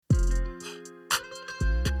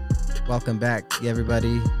Welcome back,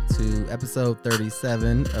 everybody, to episode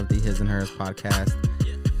 37 of the His and Hers podcast.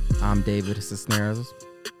 I'm David Cisneros.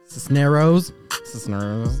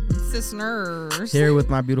 Here with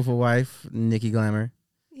my beautiful wife, Nikki Glamour.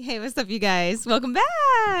 Hey, what's up, you guys? Welcome back.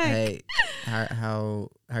 Hey, how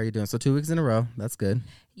are you doing? So 2 weeks in a row. That's good.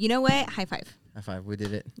 You know what? High five. High five. We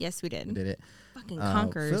did it. Yes, we did. We did it. Fucking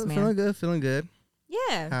conquerors, man. Feeling good.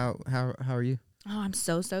 Yeah. How are you? Oh, I'm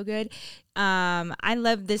so good. I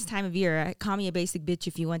love this time of year. Call me a basic bitch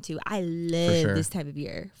if you want to. I love this time of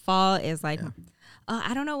year. Fall is like,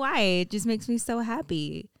 I don't know why. It just makes me so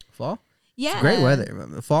happy. Fall? Yeah. It's great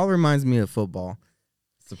weather. Fall reminds me of football.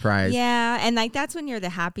 Surprise. Yeah, and like that's when you're the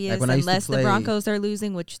happiest, like unless the Broncos are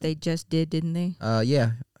losing, which they just did, didn't they?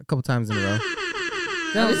 Yeah, a couple times in a row.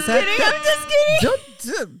 I'm just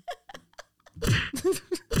kidding.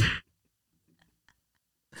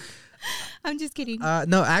 I'm just kidding.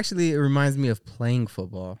 No, actually, it reminds me of playing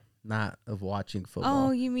football, not of watching football.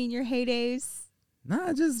 Oh, you mean your heydays?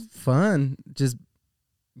 Nah, just fun. Just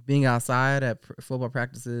being outside at football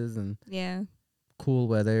practices and cool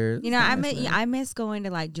weather. You know, I miss going to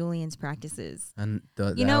like Julian's practices. And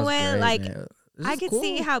you know what? Great, like, I could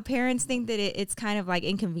see how parents think that it's kind of like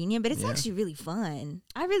inconvenient, but it's actually really fun.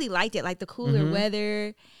 I really liked it, like the cooler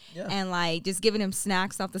weather and like just giving him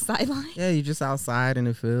snacks off the sideline. Yeah, you're just outside in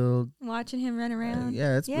the field. Watching him run around.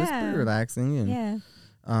 It's pretty relaxing.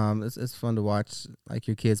 And, it's fun to watch like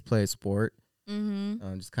your kids play a sport.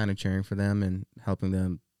 Mm-hmm. Just kind of cheering for them and helping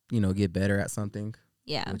them, get better at something.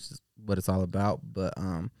 Yeah. Which is what it's all about. But,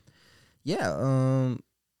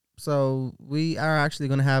 so we are actually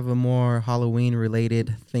going to have a more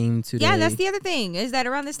Halloween-related theme today. Yeah, that's the other thing, is that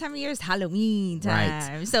around this time of year is Halloween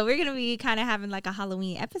time. Right. So we're going to be kind of having like a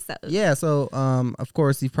Halloween episode. Yeah, so of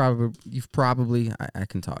course you've probably I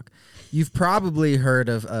can talk. You've probably heard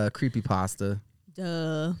of creepypasta.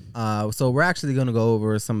 Duh. So we're actually going to go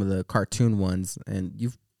over some of the cartoon ones, and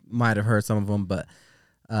you might have heard some of them, but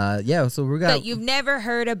so but you've never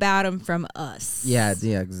heard about them from us. Yeah,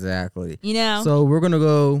 exactly. So we're gonna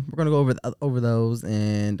go over those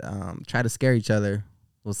and try to scare each other.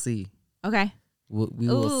 We'll see. Okay. We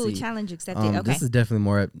will see. Challenge accepted. Okay. This is definitely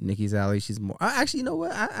more up Nikki's alley. She's more. Actually, you know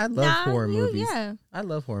what? I love horror movies. Yeah. I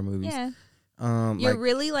love horror movies. Yeah. You're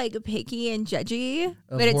really like picky and judgy,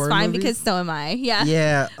 but it's fine movies? Because so am I. Yeah.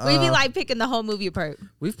 Yeah. We'd be like picking the whole movie apart.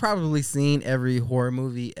 We've probably seen every horror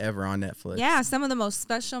movie ever on Netflix. Yeah. Some of the most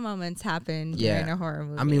special moments happen during a horror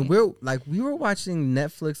movie. I mean, we were watching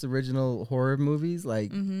Netflix original horror movies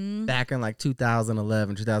like back in like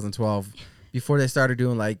 2011, 2012, before they started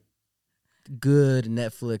doing like good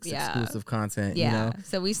Netflix exclusive content. Yeah.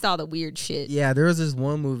 So we saw the weird shit. Yeah. There was this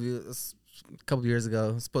one movie a couple years ago.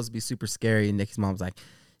 It was supposed to be super scary, and Nikki's mom was like,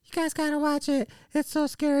 "You guys gotta watch it. It's so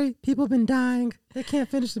scary. People have been dying. They can't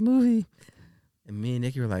finish the movie." And me and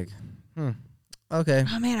Nikki were like, okay.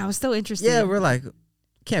 Oh man, I was so interested. Yeah, we're like,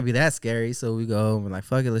 can't be that scary. So we go, we're like,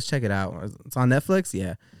 fuck it, let's check it out. It's on Netflix?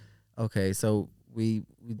 Yeah. Okay, so we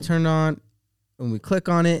turn on and we click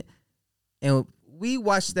on it, and we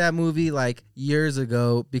watched that movie like years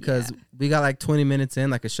ago because we got like 20 minutes in,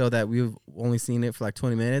 like a show that we've only seen it for like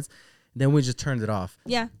 20 minutes. Then we just turned it off.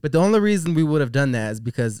 Yeah. But the only reason we would have done that is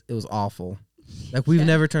because it was awful. Like we've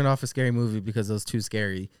never turned off a scary movie because it was too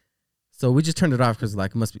scary. So we just turned it off because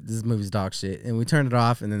like this movie's dog shit, and we turned it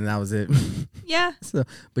off, and then that was it. Yeah.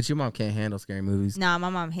 But your mom can't handle scary movies. Nah, my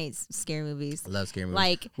mom hates scary movies. I love scary movies.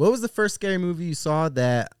 Like, what was the first scary movie you saw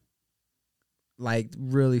that like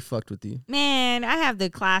really fucked with you? Man, I have the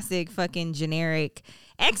classic fucking generic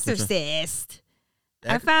Exorcist.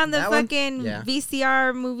 I found the fucking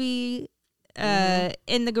VCR movie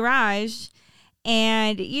in the garage.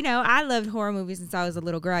 And, I loved horror movies since I was a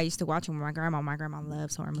little girl. I used to watch them with my grandma. My grandma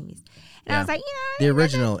loves horror movies. And I was like, the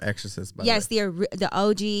original Exorcist, by the way. Yes, the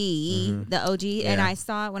OG. The OG. Yeah. And I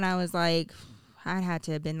saw it when I was like, I had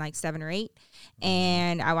to have been like 7 or 8.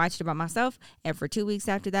 And I watched it by myself. And for 2 weeks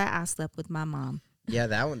after that, I slept with my mom. Yeah,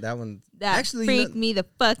 that one actually freaked me the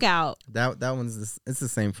fuck out. That one's it's the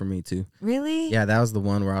same for me too. Really? Yeah, that was the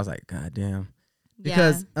one where I was like, God damn.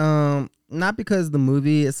 Because not because the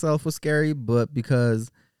movie itself was scary, but because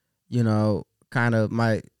kind of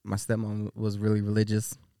my stepmom was really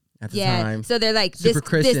religious at the time. So they're like, this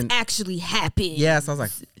actually happened. Yeah, so I was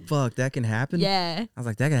like, fuck, that can happen. Yeah. I was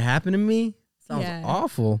like, that can happen to me. Sounds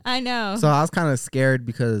awful. I know. So I was kind of scared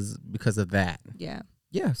because of that. Yeah.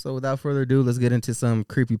 Yeah, so without further ado, let's get into some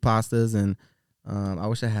creepypastas. And I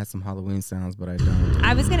wish I had some Halloween sounds, but I don't.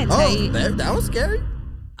 I was going to tell you. That was scary?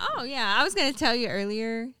 Oh, yeah. I was going to tell you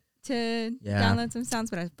earlier to download some sounds,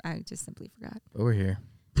 but I just simply forgot. But we're here.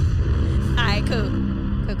 All right, cool.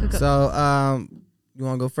 So You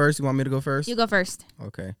want to go first? You want me to go first? You go first.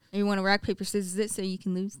 Okay. Or you want to rock, paper, scissors it so you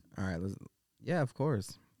can lose? All right. Yeah, of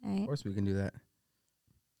course. All right. Of course we can do that.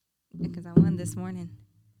 Because I won this morning.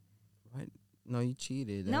 What? No, you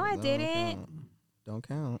cheated. No, I didn't. Don't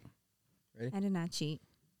count. Ready? I did not cheat.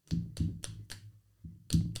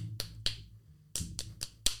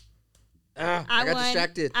 I got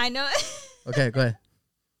distracted. I know. Okay, go ahead.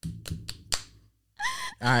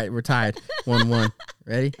 All right, we're tied. 1-1.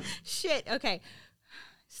 Ready? Shit. Okay.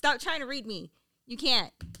 Stop trying to read me. You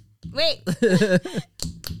can't. Wait. Boom,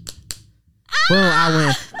 I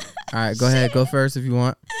win. All right, go ahead. Go first if you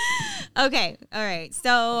want. Okay. All right.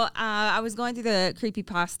 So I was going through the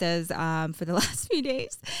creepypastas for the last few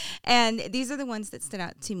days, and these are the ones that stood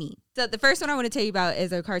out to me. So the first one I want to tell you about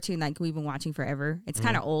is a cartoon like we've been watching forever. It's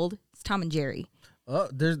kind of old. It's Tom and Jerry. Oh,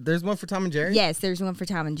 there's one for Tom and Jerry? Yes, there's one for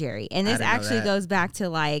Tom and Jerry. And this actually goes back to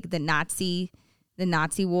like the Nazi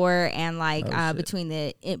war and like between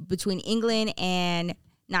England and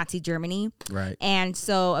Nazi Germany. Right. And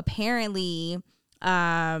so apparently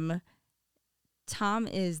Tom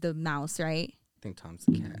is the mouse, right? I think Tom's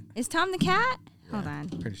the cat. Is Tom the cat? Yeah, Hold on.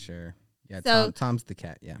 Pretty sure. Yeah, so, Tom's the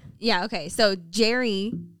cat, yeah. Yeah, okay. So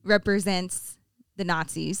Jerry represents the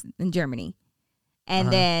Nazis in Germany.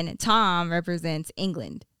 And then Tom represents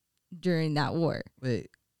England during that war. Wait,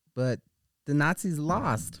 but the Nazis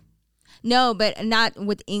lost. No, but not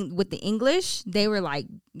with the English. They were like,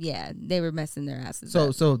 they were messing their asses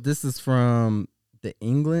up. So this is from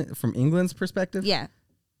England's perspective? Yeah.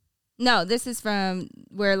 No, this is from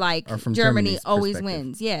where from Germany always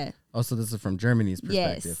wins. Yeah. Oh, so this is from Germany's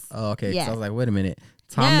perspective. Yes. Oh, okay. Yeah. So I was like, wait a minute.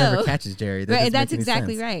 Tom never catches Jerry. That's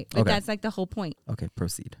exactly right. But that's like the whole point. Okay,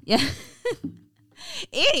 proceed. Yeah.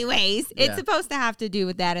 Anyways, it's supposed to have to do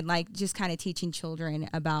with that and like just kind of teaching children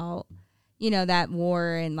about, that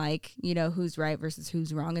war and like, who's right versus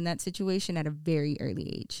who's wrong in that situation at a very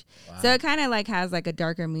early age. Wow. So it kind of like has like a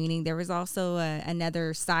darker meaning. There was also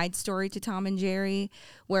another side story to Tom and Jerry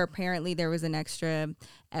where apparently there was an extra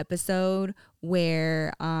episode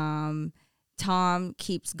where Tom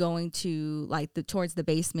keeps going to towards the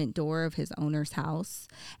basement door of his owner's house,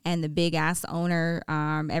 and the big ass owner,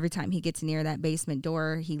 every time he gets near that basement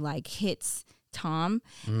door, he like hits Tom,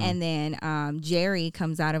 and then Jerry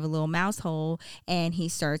comes out of a little mouse hole and he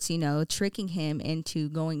starts, tricking him into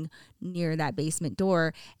going near that basement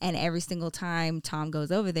door. And every single time Tom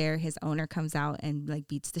goes over there, his owner comes out and like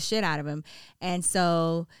beats the shit out of him. And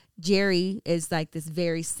so Jerry is like this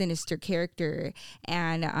very sinister character,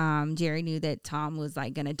 and Jerry knew that Tom was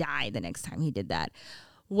like gonna die the next time he did that.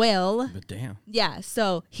 Well, but damn. Yeah,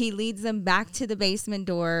 so he leads them back to the basement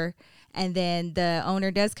door, and then the owner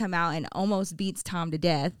does come out and almost beats Tom to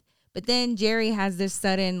death. But then Jerry has this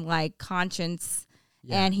sudden like conscience,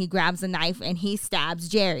 and he grabs a knife and he stabs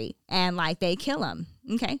Jerry, and like they kill him.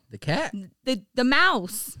 Okay. The cat? The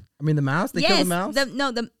mouse. I mean the mouse? They kill the mouse?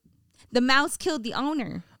 The mouse killed the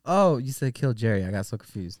owner. Oh, you said kill Jerry. I got so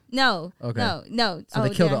confused. No. Okay. No. So they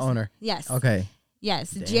killed the owner. Yes. Okay.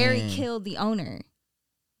 Yes. Dang. Jerry killed the owner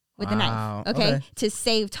with a knife. Okay. To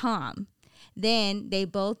save Tom. Then they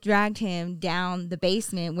both dragged him down the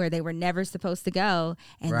basement where they were never supposed to go,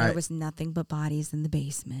 and there was nothing but bodies in the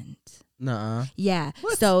basement. Nuh-uh. Yeah.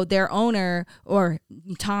 What? So their owner, or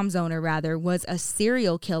Tom's owner rather, was a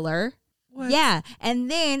serial killer. What? Yeah.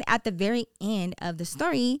 And then at the very end of the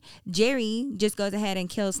story, Jerry just goes ahead and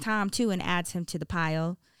kills Tom too and adds him to the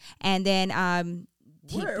pile. And then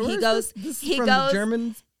he goes. This is from the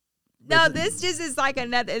Germans? No, this just is like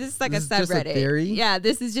another. This is like this a subreddit. Just a theory? Yeah,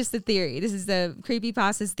 this is just a theory. This is the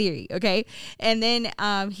creepypasta's theory. Okay, and then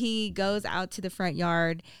he goes out to the front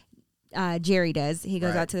yard. Jerry does. He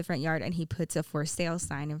goes out to the front yard and he puts a for sale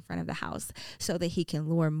sign in front of the house so that he can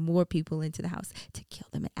lure more people into the house to kill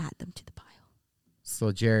them and add them to the pile.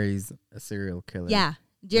 So Jerry's a serial killer. Yeah,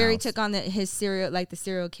 Jerry took on the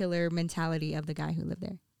serial killer mentality of the guy who lived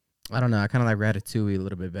there. I don't know. I kind of like Ratatouille a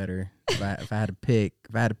little bit better. If I had to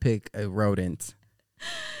pick a rodent,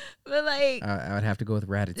 but like I would have to go with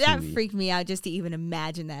Ratatouille. That freaked me out just to even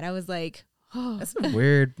imagine that. I was like, oh, that's a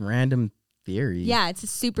weird random theory. Yeah, it's a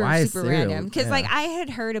super random because like I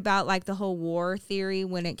had heard about like the whole war theory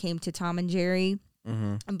when it came to Tom and Jerry,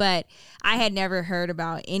 but I had never heard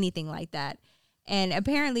about anything like that. And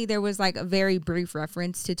apparently there was like a very brief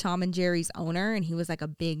reference to Tom and Jerry's owner, and he was like a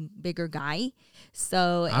bigger guy.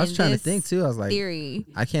 So I was trying to think too. I was like, theory.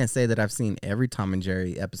 I can't say that I've seen every Tom and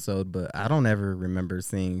Jerry episode, but I don't ever remember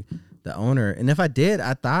seeing the owner. And if I did,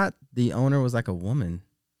 I thought the owner was like a woman.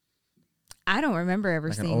 I don't remember ever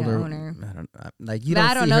like seeing an owner. I don't like you don't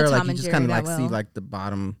see her like you just kind of like see like the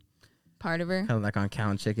bottom part of her, kind of like on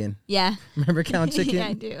Count Chicken. Yeah, remember Count Chicken? Yeah,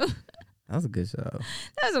 I do. That was a good show.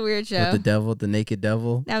 That was a weird show. With the devil, the naked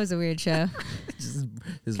devil. That was a weird show. Just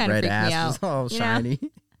his red ass was all shiny.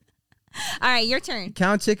 All right, your turn.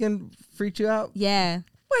 Count Chicken freaked you out? Yeah.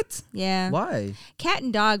 What? Yeah. Why? Cat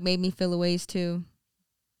and dog made me feel a ways too.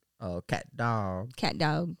 Oh, cat dog. Cat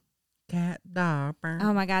dog. Cat dog.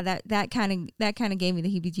 Oh my god, that kind of gave me the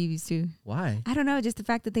heebie-jeebies too. Why? I don't know, just the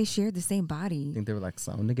fact that they shared the same body. Think they were like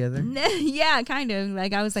sewn together? Yeah, kind of.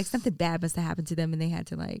 Like I was like something bad must have happened to them, and they had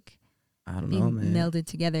to like I don't know, man. Melded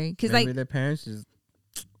together because like their parents just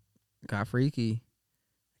got freaky.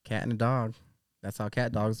 Cat and a dog. That's how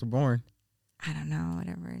cat dogs were born. I don't know,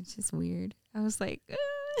 whatever. It's just weird. I was like.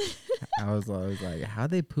 I was always like, how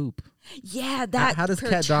they poop? Yeah, that how does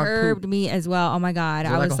cat dog poop? Me as well. Oh my god,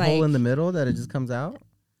 I was like a hole in the middle that it just comes out.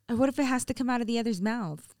 What if it has to come out of the other's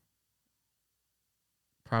mouth?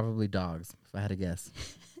 Probably dogs, if I had to guess.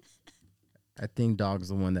 I think dog's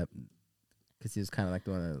the one that, because he was kind of like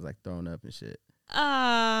the one that was like throwing up and shit.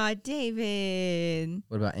 Ah, David.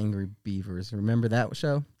 What about Angry Beavers? Remember that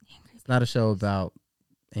show? It's not a show about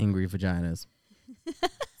angry vaginas.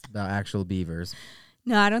 It's about actual beavers.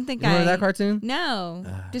 No, I don't think you remember that cartoon? No.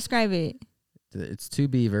 Describe it. It's two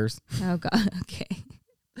beavers. Oh, God. Okay.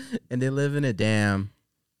 And they live in a dam.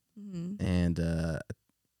 Mm-hmm. And I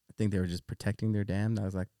think they were just protecting their dam. That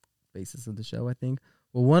was like the basis of the show, I think.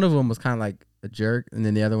 Well, one of them was kind of like a jerk. And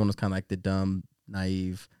then the other one was kind of like the dumb,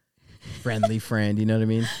 naive, friendly friend. You know what I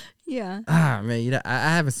mean? Yeah. Man, you know,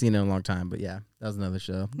 I haven't seen it in a long time. But yeah, that was another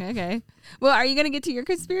show. Okay. Well, are you going to get to your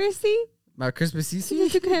conspiracy? My conspiracy?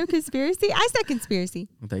 Conspiracy? I said conspiracy.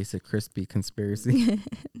 I thought you said crispy conspiracy.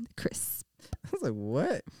 Crisp. I was like,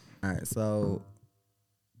 what? All right, so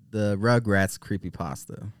the Rugrats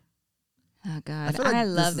creepypasta. Oh, God. I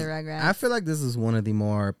love the Rugrats. I feel like this is one of the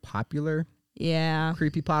more popular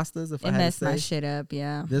creepypastas, if I had to say. It messed my shit up,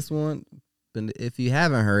 yeah. This one, if you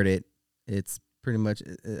haven't heard it, it's pretty much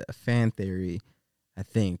a fan theory, I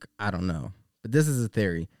think. I don't know. But this is a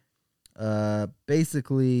theory.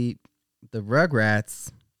 Basically, the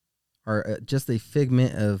Rugrats are just a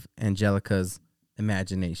figment of Angelica's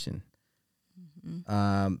imagination.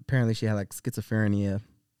 Mm-hmm. Apparently, she had like schizophrenia.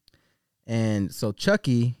 And so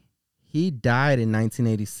Chucky, he died in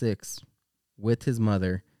 1986 with his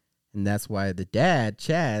mother. And that's why the dad,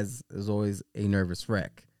 Chaz, is always a nervous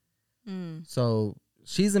wreck. Mm. So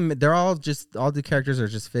they're all the characters are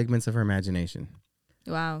just figments of her imagination.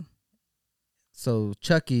 Wow. So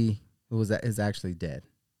Chucky, is actually dead.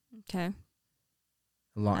 Okay.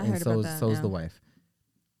 So is the wife.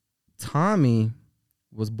 Tommy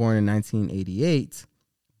was born in 1988,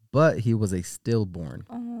 but he was a stillborn.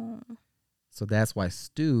 Oh. So that's why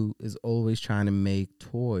Stu is always trying to make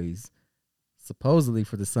toys, supposedly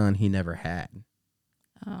for the son he never had.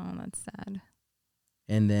 Oh, that's sad.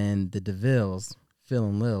 And then the DeVilles, Phil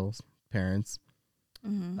and Lil's parents,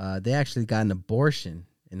 they actually got an abortion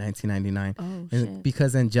in 1999. Oh, shit.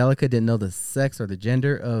 Because Angelica didn't know the sex or the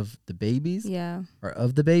gender of the babies. Yeah. Or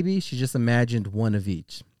of the baby, she just imagined one of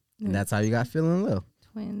each. And that's how you got Phil and Lil.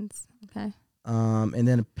 Twins. Okay. And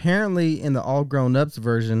then apparently in the all grown ups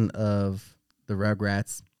version of the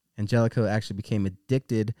Rugrats, Angelica actually became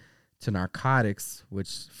addicted to narcotics,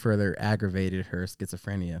 which further aggravated her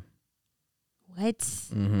schizophrenia. What?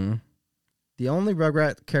 Mm-hmm. The only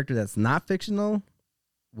Rugrat character that's not fictional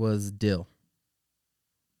was Dill.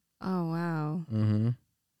 Oh, wow. Mm-hmm.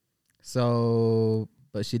 So,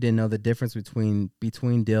 but she didn't know the difference between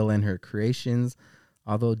Dill and her creations.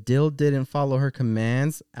 Although Dill didn't follow her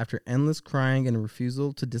commands, after endless crying and a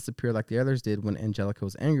refusal to disappear like the others did when Angelica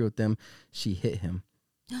was angry with them, she hit him.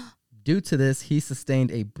 Due to this, he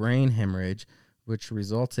sustained a brain hemorrhage, which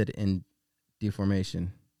resulted in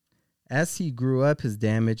deformation. As he grew up, his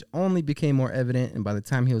damage only became more evident, and by the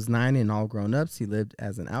time he was 9 and all grown ups, he lived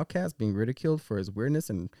as an outcast, being ridiculed for his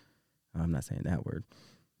weirdness and... I'm not saying that word.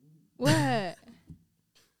 What?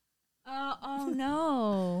 Oh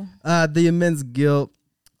no. The immense guilt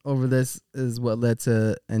over this is what led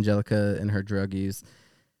to Angelica and her drug use,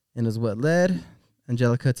 and is what led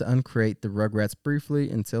Angelica to uncreate the Rugrats briefly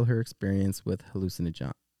until her experience with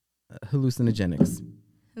hallucinogenics.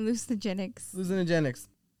 Hallucinogenics.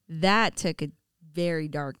 That took a very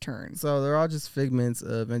dark turn. So they're all just figments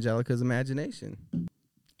of Angelica's imagination.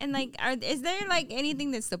 And like, is there like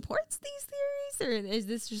anything that supports these theories, or is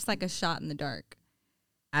this just like a shot in the dark?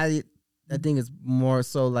 I think it's more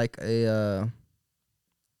so like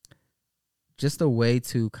just a way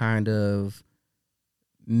to kind of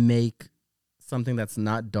make something that's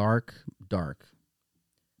not dark.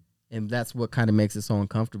 And that's what kind of makes it so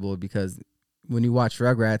uncomfortable, because when you watch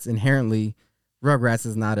Rugrats, inherently Rugrats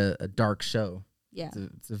is not a dark show. Yeah.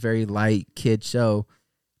 It's a very light kid show.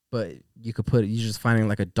 but you could put you're just finding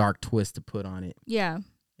like a dark twist to put on it. Yeah.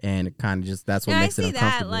 And it kind of just that's what makes it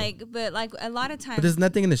uncomfortable. I see that, but like a lot of times, but there's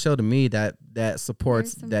nothing in the show to me that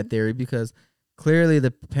supports that theory, because clearly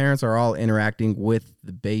the parents are all interacting with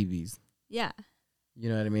the babies. Yeah. You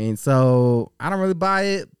know what I mean? So I don't really buy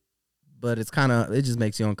it, but it just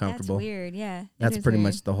makes you uncomfortable. That's weird. Yeah. That's pretty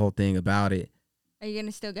much the whole thing about it. Are you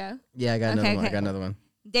gonna still go? Yeah, I got another one. I got another one.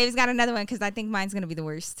 Dave's got another one because I think mine's gonna be the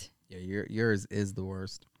worst. Yeah, yours is the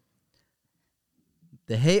worst.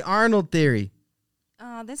 The Hey Arnold theory.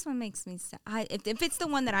 Oh, this one makes me sad. If it's the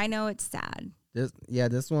one that I know, it's sad.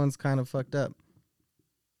 This one's kind of fucked up.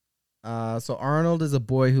 So Arnold is a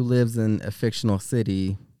boy who lives in a fictional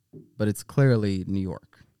city, but it's clearly New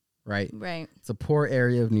York, right? Right. It's a poor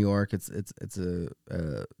area of New York. It's a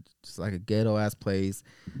just like a ghetto ass place.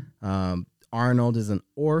 Arnold is an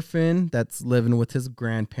orphan that's living with his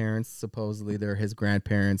grandparents. Supposedly they're his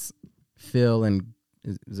grandparents, Phil and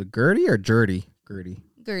is it Gertie or Gertie?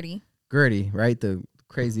 Gertie, right? The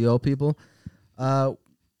crazy old people.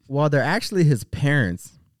 Well, they're actually his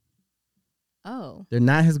parents. Oh. They're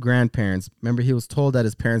not his grandparents. Remember, he was told that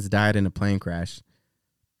his parents died in a plane crash,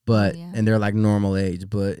 and they're like normal age.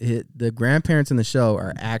 But the grandparents in the show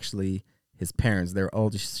are actually his parents. They're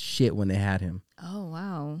old as shit when they had him. Oh,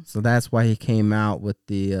 wow. So that's why he came out with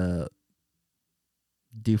the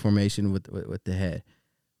deformation with the head.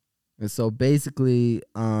 And so basically,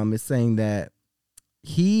 it's saying that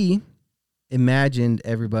he imagined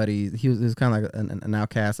everybody. He was kind of like an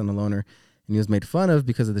outcast and a loner, and he was made fun of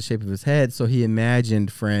because of the shape of his head. So he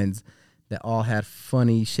imagined friends that all had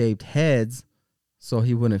funny shaped heads, so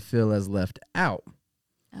he wouldn't feel as left out.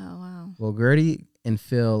 Oh, wow. Well, Gertie and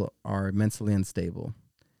Phil are mentally unstable,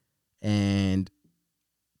 and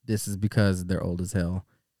this is because they're old as hell.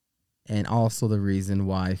 And also the reason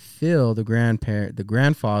why Phil, the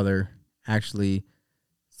grandfather, actually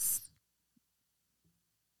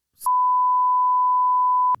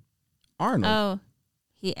Arnold. Oh,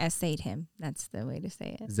 he essayed him. That's the way to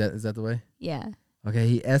say it. Is that the way? Yeah. Okay,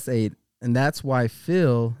 he essayed, and that's why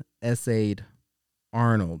Phil essayed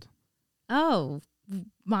Arnold. Oh,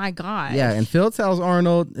 my God. Yeah, and Phil tells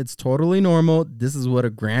Arnold it's totally normal. This is what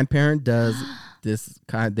a grandparent does.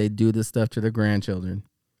 They do this stuff to their grandchildren.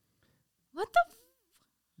 What the?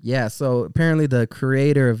 Yeah, so apparently the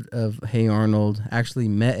creator of Hey Arnold actually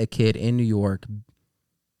met a kid in New York.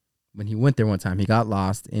 When he went there one time, he got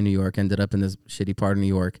lost in New York, ended up in this shitty part of New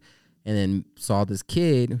York, and then saw this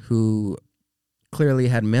kid who clearly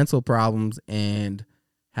had mental problems and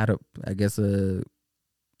had a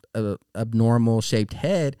abnormal shaped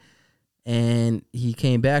head. And he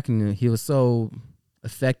came back and he was so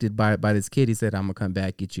affected by this kid. He said, "I'm gonna come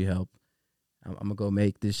back, get you help. I'm gonna go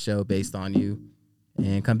make this show based on you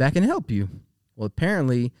and come back and help you." Well,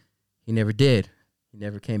 apparently he never did. He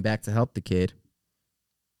never came back to help the kid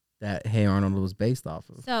that Hey Arnold was based off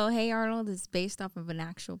of. So Hey Arnold is based off of an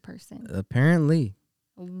actual person. Apparently.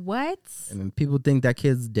 What? I mean, people think that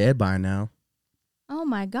kid's dead by now. Oh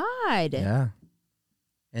my God. Yeah.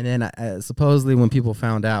 And then supposedly when people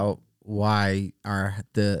found out why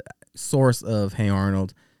the source of Hey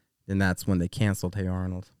Arnold, then that's when they canceled Hey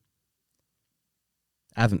Arnold.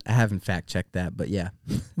 I haven't fact checked that, but yeah,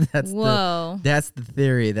 that's the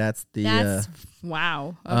theory. That's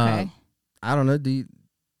wow. Okay. I don't know. Do you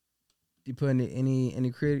put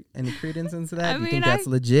any credence into that? Do you think that's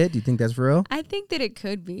legit? Do you think that's real? I think that it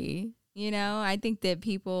could be. You know, I think that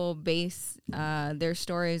people base their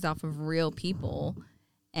stories off of real people,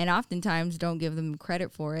 and oftentimes don't give them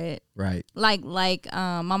credit for it. Right. Like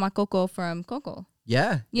Mama Coco from Coco.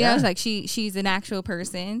 Yeah. You know, it's like she's an actual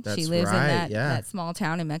person. That's she lives right, in that small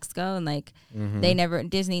town in Mexico, and like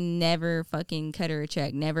Disney never fucking cut her a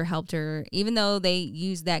check, never helped her, even though they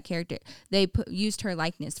used that character. They used her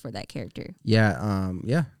likeness for that character. Yeah.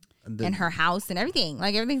 Yeah. And her house and everything.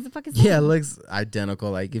 Like everything's the fucking same. Yeah, it looks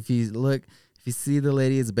identical. Like if you see the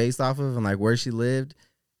lady it's based off of and like where she lived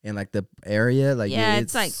and like the area, like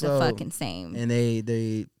it's like the fucking same. And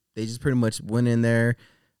they just pretty much went in there,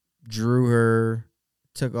 drew her,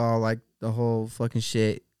 took all like the whole fucking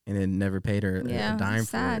shit, and then never paid her a dime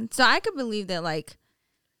for it. So I could believe that like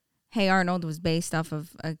Hey Arnold was based off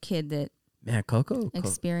of a kid that Coco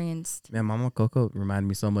experienced. Mama Coco reminded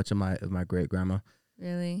me so much of my great grandma.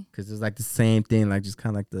 Really? Because it's like the same thing, like just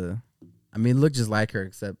kind of like it looked just like her,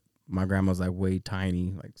 except my grandma was like way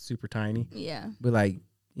tiny, like super tiny. Yeah. But like,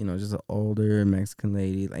 you know, just an older Mexican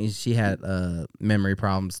lady. Like she had memory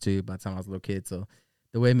problems too by the time I was a little kid. So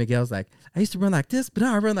the way Miguel's like, I used to run like this, but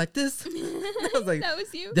now I run like this. I was like, that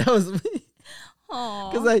was you? That was me.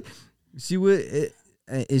 Aww. Because like she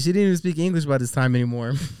didn't even speak English by this time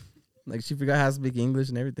anymore. Like she forgot how to speak English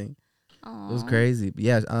and everything. Aww. It was crazy. But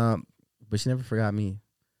yeah, but she never forgot me.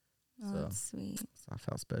 Oh, that's sweet. So I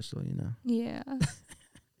felt special, you know. Yeah.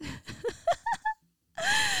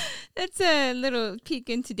 That's a little peek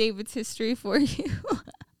into David's history for you.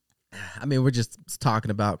 I mean, we're just talking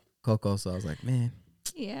about Coco, so I was like, man.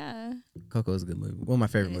 Yeah. Coco is a good movie. One of my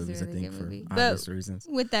favorite movies, really, I think, for obvious reasons.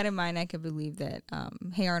 With that in mind, I could believe that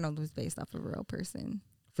Hey Arnold was based off of a real person.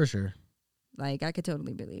 For sure. Like, I could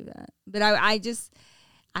totally believe that. But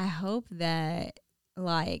I hope that,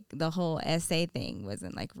 like, the whole essay thing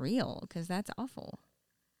wasn't, like, real, because that's awful.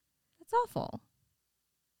 That's awful.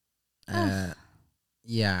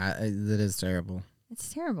 Yeah, that is terrible.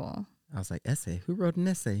 It's terrible. I was like, essay? Who wrote an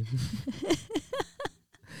essay?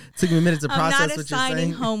 Took me a minute to process what you're saying. I'm not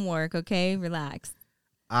assigning homework, okay? Relax.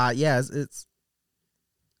 Yeah,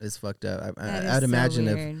 it's fucked up. I'd imagine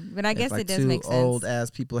so weird. But I guess it does make sense. Two old ass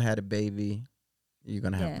people had a baby, you're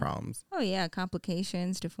gonna have problems. Oh yeah,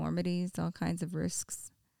 complications, deformities, all kinds of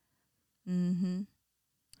risks. Mm-hmm.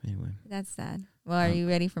 Anyway, that's sad. Well, are you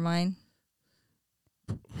ready for mine?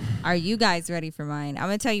 Are you guys ready for mine? I'm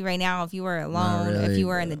gonna tell you right now. If you were alone, if you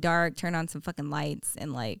were in the dark, turn on some fucking lights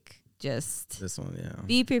and like just this one. Yeah.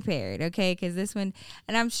 Be prepared, okay? Because this one,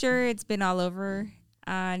 and I'm sure it's been all over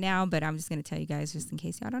now, but I'm just gonna tell you guys just in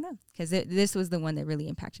case y'all don't know, because this was the one that really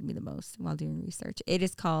impacted me the most while doing research. It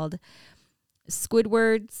is called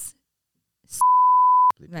Squidward's.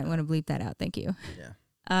 You might want to bleep that out. Thank you. Yeah.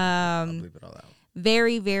 I'll bleep it all out.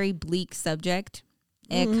 Very, very bleak subject.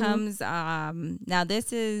 It comes, now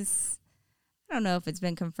this is, I don't know if it's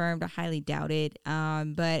been confirmed. I highly doubt it.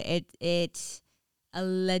 But it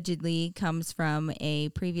allegedly comes from a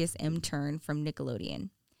previous intern from Nickelodeon.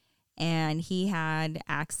 And he had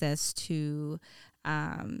access to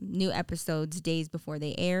new episodes days before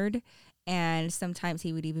they aired. And sometimes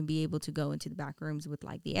he would even be able to go into the back rooms with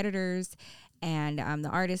like the editors and the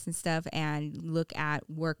artists and stuff and look at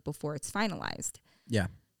work before it's finalized. Yeah.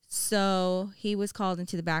 So he was called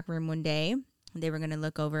into the back room one day. They were going to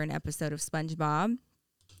look over an episode of SpongeBob,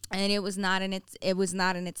 and it was not in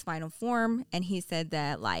its final form. And he said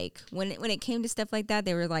that like when it came to stuff like that,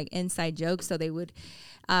 they were like inside jokes, so they would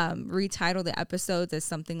retitle the episodes as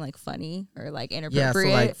something like funny or like inappropriate.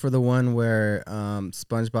 Yeah, so like for the one where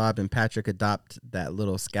SpongeBob and Patrick adopt that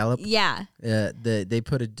little scallop. Yeah. They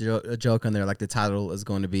put a joke on there, like the title is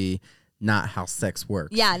going to be Not How Sex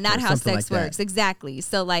Works. Yeah, Not How Sex Works. Exactly.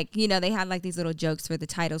 So like, you know, they had like these little jokes for the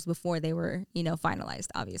titles before they were, you know, finalized,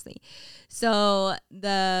 obviously. So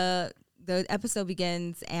the episode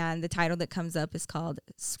begins and the title that comes up is called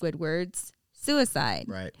Squidward's Suicide.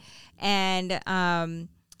 Right. And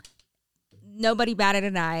nobody batted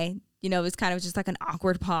an eye. You know, it was kind of just like an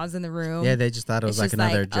awkward pause in the room. Yeah, they just thought it was like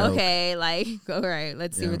another joke. Okay, like, all right,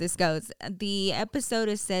 let's see where this goes. The episode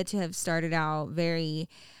is said to have started out very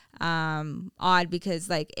odd because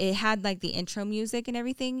like it had like the intro music and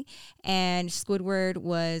everything, and Squidward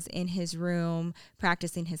was in his room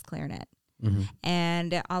practicing his clarinet. Mm-hmm.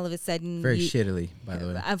 And all of a sudden, very shittily, by the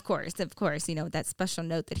way. Of course, you know, that special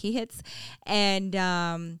note that he hits,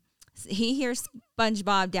 and he hears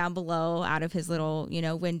SpongeBob down below out of his little, you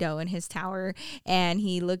know, window in his tower, and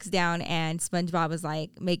he looks down and SpongeBob was like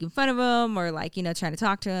making fun of him or like, you know, trying to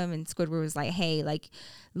talk to him, and Squidward was like, hey, like,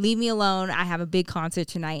 leave me alone. I have a big concert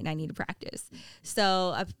tonight and I need to practice.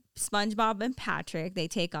 So SpongeBob and Patrick, they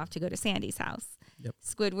take off to go to Sandy's house. Yep.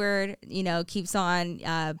 Squidward, you know, keeps on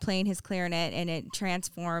playing his clarinet, and it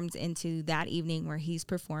transforms into that evening where he's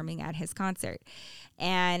performing at his concert.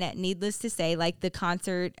 And needless to say, like the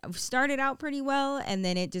concert started out pretty well, and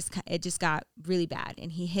then it just got really bad.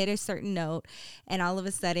 And he hit a certain note, and all of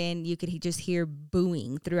a sudden you could just hear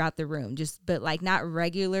booing throughout the room, but like not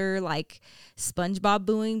regular like SpongeBob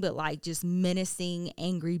booing, but like just menacing,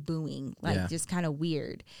 angry booing, like just kind of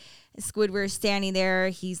weird. Squidward's standing there.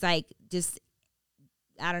 He's like just,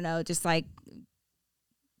 I don't know, just like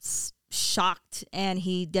shocked, and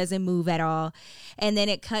he doesn't move at all. And then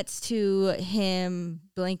it cuts to him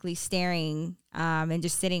blankly staring and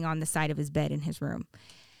just sitting on the side of his bed in his room.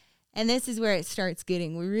 And this is where it starts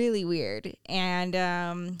getting really weird.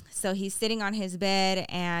 And so he's sitting on his bed,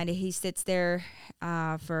 and he sits there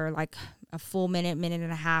for like a full minute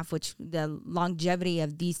and a half, which the longevity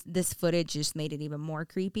of this footage just made it even more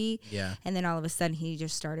creepy. Yeah. And then all of a sudden he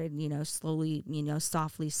just started, you know, slowly, you know,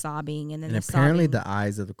 softly sobbing. And then apparently the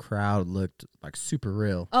eyes of the crowd looked like super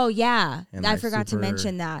real. Oh yeah. And I forgot to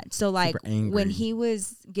mention that. So like when he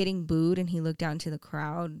was getting booed and he looked out into the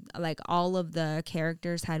crowd, like all of the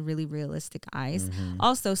characters had really realistic eyes. Mm-hmm.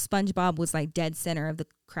 Also, SpongeBob was like dead center of the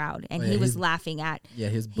crowd, and he was laughing at. Yeah,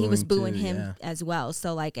 he was booing too, him as well.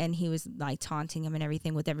 So like, and he was like taunting him and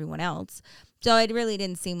everything with everyone else. So it really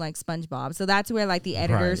didn't seem like SpongeBob. So that's where like the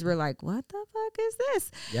editors were like, "What the fuck is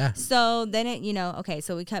this?" Yeah. So then it, okay.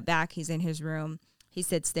 So we cut back. He's in his room. He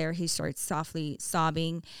sits there. He starts softly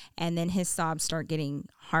sobbing, and then his sobs start getting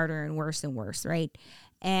harder and worse, right?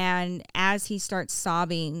 And as he starts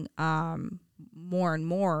sobbing, more and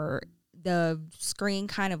more, the screen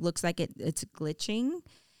kind of looks like it's glitching,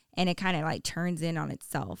 and it kind of like turns in on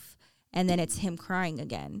itself, and then it's him crying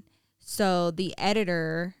again. So the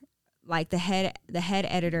editor, like the head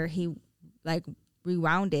editor, he like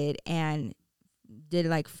rewound it and did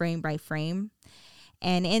like frame by frame,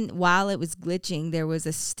 and while it was glitching, there was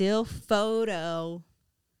a still photo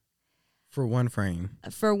for one frame.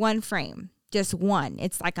 Just one.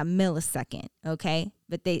 It's like a millisecond, okay?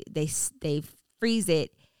 But they freeze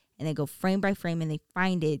it, and they go frame by frame, and they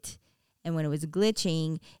find it. And when it was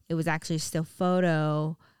glitching, it was actually a still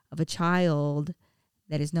photo of a child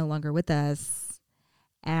that is no longer with us.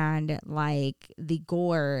 And like the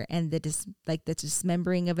gore and the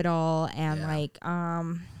dismembering of it all, and I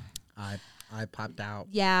popped out.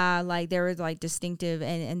 Yeah, like there was like distinctive,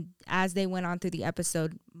 and as they went on through the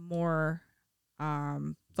episode, more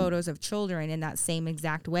photos of children in that same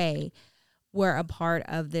exact way were a part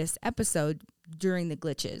of this episode during the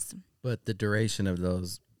glitches. But the duration of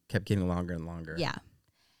those kept getting longer and longer. Yeah.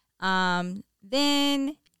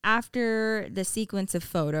 Then after the sequence of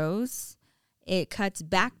photos, it cuts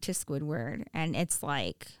back to Squidward, and it's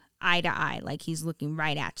like eye to eye, like he's looking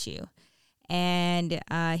right at you. And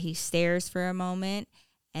he stares for a moment,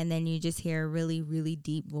 and then you just hear a really, really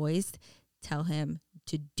deep voice tell him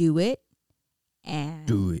to do it. And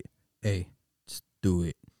do it. Hey, just do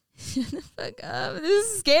it. Shut the fuck up. This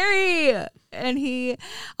is scary. And he,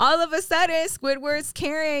 all of a sudden, Squidward's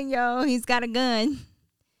carrying, he's got a gun.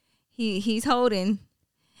 He's holding.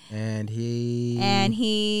 And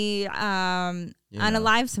he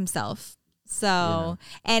unalives himself. So,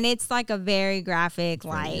 and it's like a very graphic,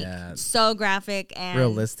 so graphic and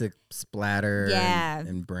realistic splatter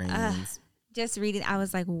and brains. Just reading, I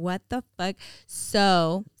was like, what the fuck?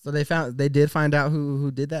 So they did find out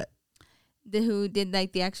who did that? Who did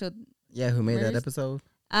like the actual who made that episode?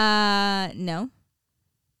 No.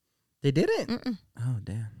 They didn't? Mm-mm. Oh,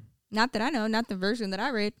 damn. Not that I know, not the version that I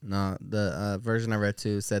read. No, the version I read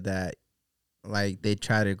too said that like they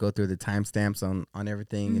try to go through the timestamps on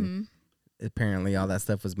everything, and apparently all that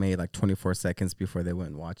stuff was made like 24 seconds before they went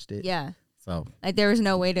and watched it. Yeah. So like there was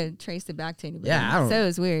no way to trace it back to anybody. Yeah, so it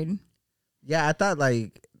was weird. Yeah, I thought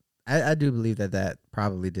like I do believe that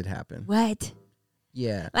probably did happen. What?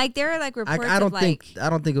 Yeah. Like there are like reports. I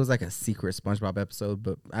don't think it was like a secret SpongeBob episode,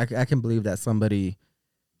 but I can believe that somebody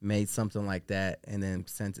made something like that and then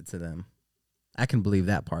sent it to them. I can believe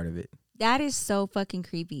that part of it. That is so fucking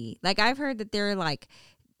creepy. Like I've heard that there are like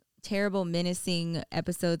terrible menacing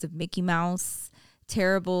episodes of Mickey Mouse,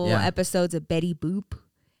 terrible episodes of Betty Boop,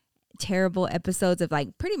 terrible episodes of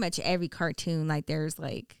like pretty much every cartoon. Like there's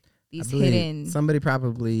like these hidden. Somebody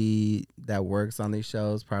probably that works on these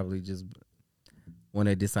shows probably just when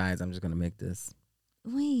they decides I'm just gonna make this.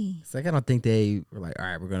 It's like I don't think they were like, all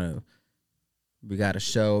right, we got a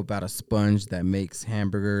show about a sponge that makes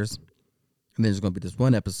hamburgers, and then there's gonna be this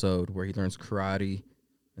one episode where he learns karate,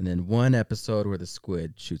 and then one episode where the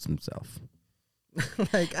squid shoots himself.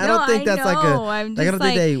 Like I don't think that's like a. I'm just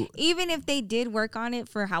like even if they did work on it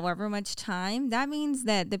for however much time, that means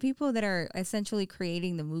that the people that are essentially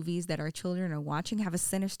creating the movies that our children are watching have a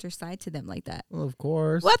sinister side to them like that. Well, of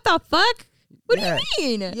course. What the fuck? What do you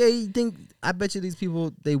mean? Yeah, you think? I bet you these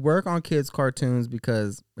people they work on kids' cartoons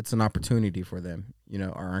because it's an opportunity for them,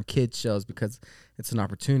 or on kids' shows because it's an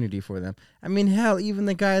opportunity for them. I mean, hell, even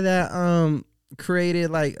the guy that created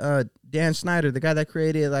like Dan Schneider, the guy that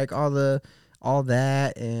created like all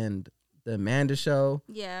that and the Amanda Show.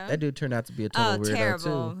 Yeah, that dude turned out to be a total weirdo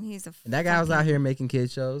terrible. too. He's a and that guy was out here making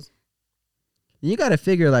kids shows. You got to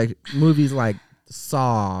figure like movies like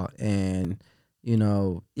Saw and.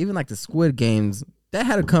 Even like the Squid Games, that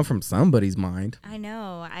had to come from somebody's mind. I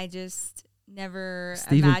know. I just never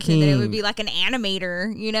Stephen imagined King. that it would be like an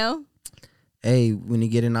animator, Hey, when you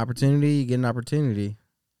get an opportunity, you get an opportunity.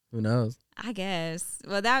 Who knows? I guess.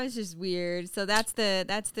 Well, that was just weird. So that's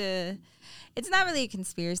the it's not really a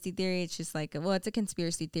conspiracy theory. It's just like, it's a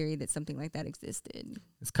conspiracy theory that something like that existed.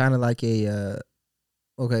 It's kind of like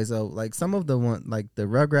okay, so like some of the one, like the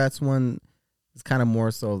Rugrats one, it's kind of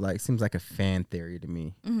more so like seems like a fan theory to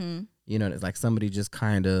me. Mm-hmm. It's like somebody just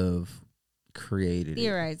kind of created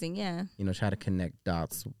theorizing, it. Try to connect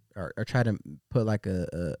dots or try to put like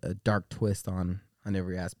a dark twist on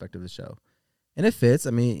every aspect of the show. and it fits.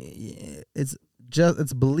 I mean, it's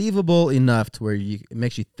believable enough to where it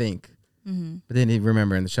makes you think. Mm-hmm. But then you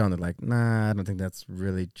remember in the show, and they're like, nah, I don't think that's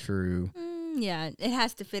really true. Yeah, it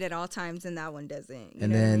has to fit at all times, and that one doesn't.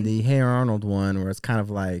 And then the Hey Arnold one, where it's kind of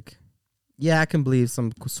like, yeah, I can believe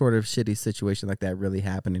some sort of shitty situation like that really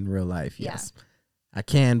happened in real life. Yes, yeah. I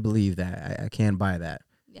can believe that. I can buy that.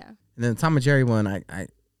 Yeah. And then the Tom and Jerry one, I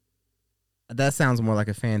that sounds more like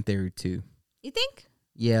a fan theory too. You think?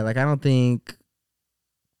 Yeah, like I don't think.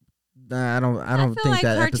 I don't think like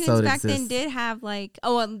that cartoons episode back exists. then did have like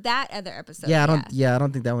that other episode. Yeah, I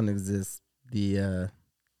don't think that one exists. The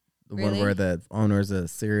one where the owner's a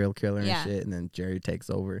serial killer and shit, and then Jerry takes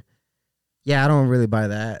over. Yeah, I don't really buy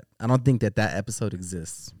that. I don't think that episode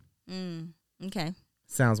exists. Okay.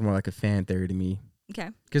 Sounds more like a fan theory to me. Okay.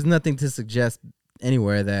 There's nothing to suggest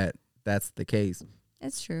anywhere that that's the case.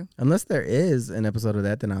 That's true. Unless there is an episode of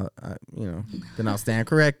that, then I'll stand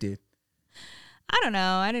corrected. I don't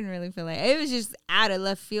know. I didn't really feel like it was just out of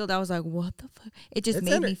left field. I was like, what the fuck? It just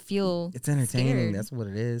made me feel it's entertaining. Scared. That's what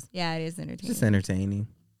it is. Yeah, it is entertaining. It's just entertaining.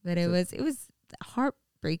 But it was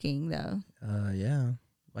heartbreaking though. Yeah.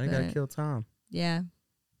 Why you gotta kill Tom? Yeah.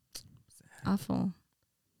 Sad. Awful.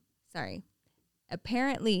 Sorry.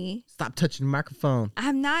 Apparently. Stop touching the microphone.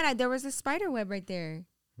 I'm not. There was a spider web right there.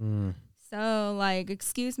 So, like,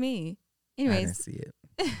 excuse me. Anyways. I didn't see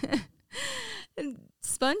it.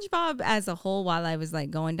 SpongeBob as a whole, while I was, like,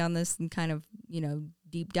 going down this and kind of,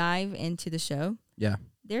 deep dive into the show. Yeah.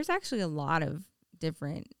 There's actually a lot of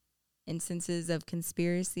different instances of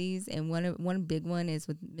conspiracies. And one big one is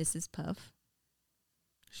with Mrs. Puff.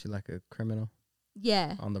 Is she like a criminal?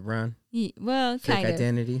 Yeah. On the run? Yeah, well, kind of. Fake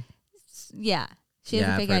identity? Yeah. She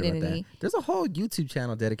has a fake identity. There's a whole YouTube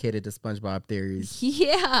channel dedicated to SpongeBob theories.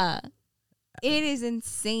 Yeah. It is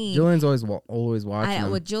insane. Julian's always watching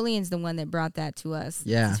them. Well, Julian's the one that brought that to us.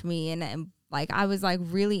 Yeah. To me. And like, I was like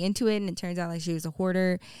really into it. And it turns out like she was a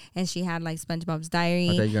hoarder and she had like SpongeBob's diary.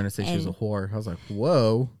 I thought you were going to say she was a whore. I was like,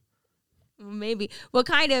 whoa. Maybe. Well,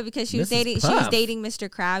 kind of, because she was dating Mr.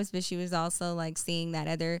 Krabs, but she was also like seeing that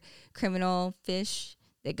other criminal fish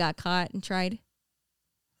that got caught and tried.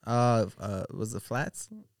 Was it Flats?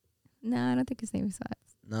 No, I don't think his name was Flats.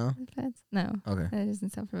 No? Flats? No. Okay. That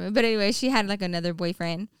doesn't sound familiar. But anyway, she had like another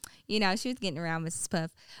boyfriend. She was getting around Mrs. Puff.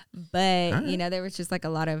 But, right. There was just like a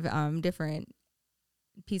lot of different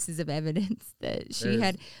pieces of evidence that she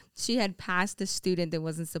had passed a student that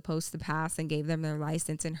wasn't supposed to pass and gave them their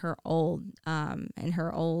license in her old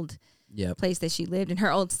place that she lived in,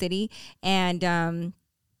 her old city. And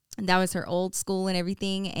that was her old school and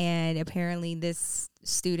everything. And apparently this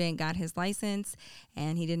student got his license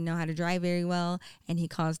and he didn't know how to drive very well. And he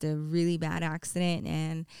caused a really bad accident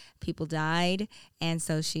and people died. And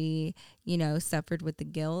so she, suffered with the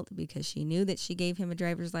guilt because she knew that she gave him a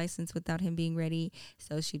driver's license without him being ready.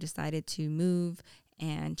 So she decided to move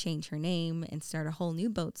and change her name and start a whole new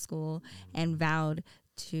boat school and vowed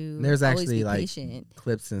to there's actually like patient.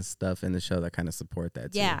 Clips and stuff in the show that kind of support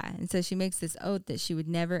that too. Yeah, and so she makes this oath that she would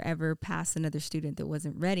never ever pass another student that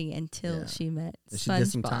wasn't ready until she met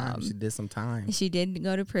SpongeBob. She did some time. She did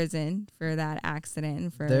go to prison for that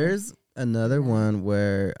accident. There's another one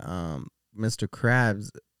where Mr.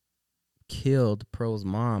 Krabs killed Pearl's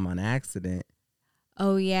mom on accident.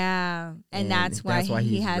 Oh yeah, and that's why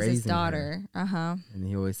he has his daughter. And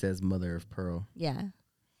he always says mother of Pearl. Yeah.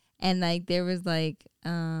 And like there was like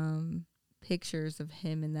pictures of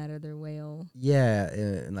him and that other whale. Yeah,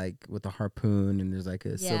 and like with the harpoon, and there's like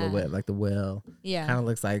a silhouette like the whale. Yeah, kind of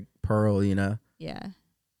looks like Pearl, Yeah.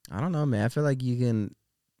 I don't know, man. I feel like you can.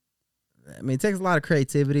 I mean, it takes a lot of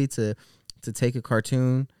creativity to take a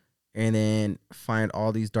cartoon and then find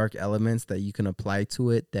all these dark elements that you can apply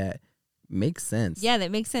to it that makes sense. Yeah, that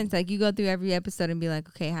makes sense. Like you go through every episode and be like,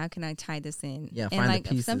 okay, how can I tie this in? Yeah, and find like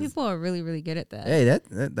the pieces. Some people are really, really good at that. Hey,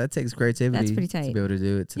 that takes creativity. That's pretty tight to be able to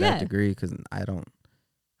do it to that degree. Because I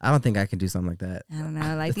don't think I can do something like that. I don't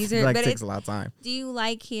know. Like these are like takes a lot of time. Do you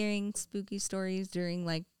like hearing spooky stories during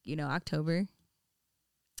like October?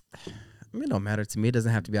 I mean, it don't matter to me. It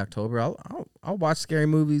doesn't have to be October. I'll watch scary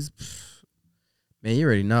movies. Man, you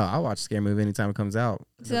already know. I'll watch a scary movie anytime it comes out.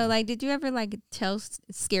 So, like, did you ever, like, tell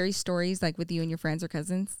scary stories, like, with you and your friends or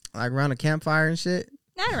cousins? Like, around a campfire and shit?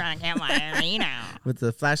 Not around a campfire, With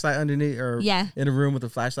the flashlight underneath, or in a room with a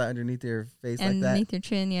flashlight underneath your face like that? Underneath your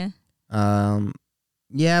chin, yeah.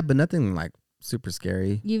 Yeah, but nothing, like, super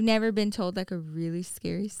scary. You've never been told, like, a really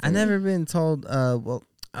scary story? I never been told,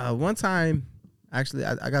 one time, actually,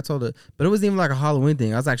 I got told it, but it wasn't even, like, a Halloween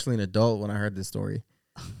thing. I was actually an adult when I heard this story.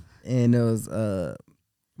 And it was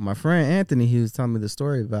my friend Anthony. He was telling me the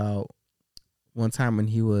story about one time when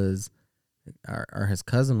he was, or his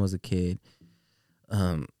cousin was a kid,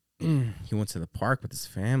 he went to the park with his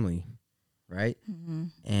family, right? Mm-hmm.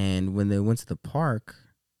 And when they went to the park,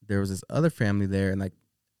 there was this other family there, and like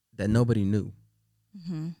that nobody knew.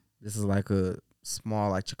 Mm-hmm. This is like a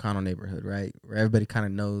small like Chicano neighborhood, right? Where everybody kind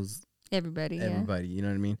of knows everybody. You know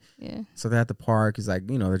what I mean? Yeah. So they're at the park. It's like,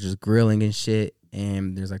 they're just grilling and shit.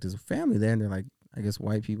 And there's like this family there, and they're like, I guess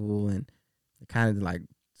white people, and it kind of like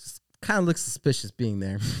just kind of looks suspicious being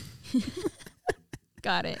there.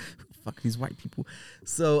 Got it. Fuck these white people.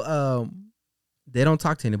 So they don't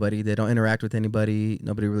talk to anybody. They don't interact with anybody.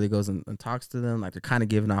 Nobody really goes and talks to them. Like they're kind of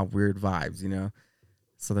giving out weird vibes,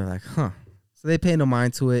 So they're like, huh. So they pay no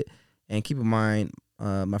mind to it. And keep in mind,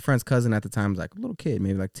 my friend's cousin at the time was like a little kid,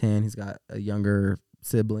 maybe like 10. He's got a younger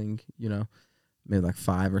sibling, maybe like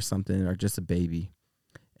 5 or something, or just a baby.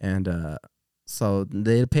 And so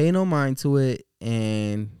they pay no mind to it.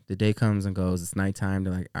 And the day comes and goes. It's nighttime.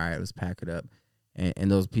 They're like, all right, let's pack it up.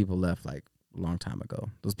 And those people left like a long time ago.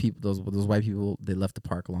 Those white people, they left the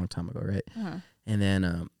park a long time ago, right? Uh-huh. And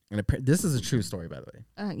then this is a true story, by the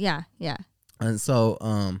way. Yeah. And so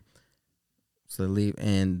so they leave,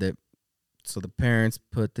 and so the parents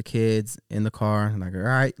put the kids in the car and like, all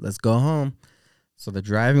right, let's go home. So they're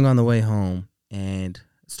driving on the way home, and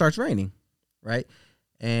it starts raining, right?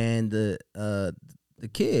 And the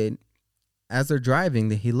kid, as they're driving,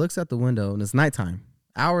 he looks out the window, and it's nighttime,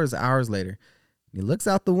 hours later. He looks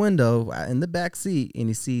out the window in the back seat, and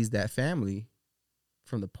he sees that family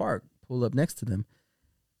from the park pull up next to them,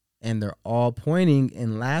 and they're all pointing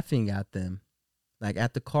and laughing at them, like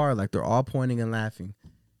at the car, like they're all pointing and laughing.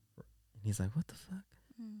 And he's like, what the fuck?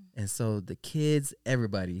 And so the kids,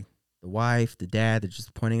 everybody, the wife, the dad, they're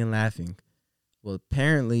just pointing and laughing. Well,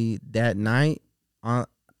 apparently that night,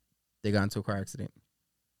 they got into a car accident.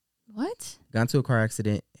 What? Got into a car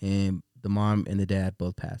accident, and the mom and the dad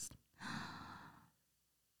both passed.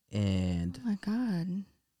 And oh my God,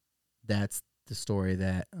 that's the story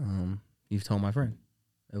that you've told my friend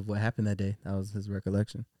of what happened that day. That was his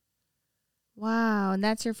recollection. Wow, and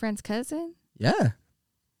that's your friend's cousin? Yeah.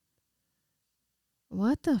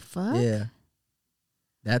 What the fuck? Yeah.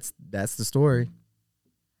 That's the story.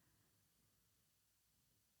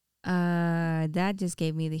 That just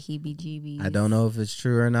gave me the heebie-jeebies. I don't know if it's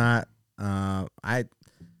true or not. My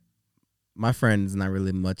friend's not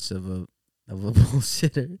really much of a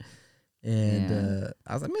bullshitter, and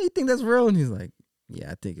I was like, man, you think that's real? And he's like,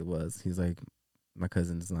 yeah, I think it was. He's like, my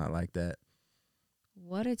cousin's not like that.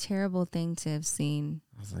 What a terrible thing to have seen.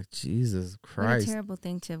 I was like, Jesus Christ. What a terrible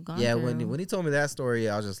thing to have gone through. When he told me that story,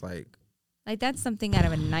 I was just like that's something out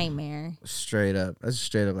of a nightmare. Straight up. That's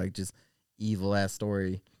straight up like just evil ass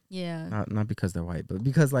story. Yeah. Not because they're white, but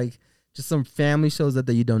because like just some family shows up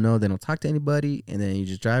that you don't know. They don't talk to anybody, and then you're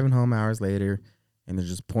just driving home hours later, and they're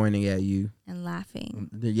just pointing at you and laughing.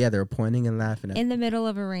 They're pointing and laughing in the middle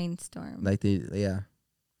of a rainstorm. Like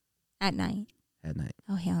at night.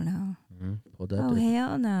 Oh hell no. Mm-hmm. Pulled up. Oh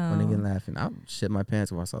hell no. Pointing and laughing. I'll shit my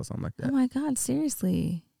pants if I saw something like that. Oh my God,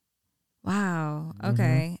 seriously. Wow.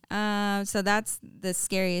 Okay. Mm-hmm. So that's the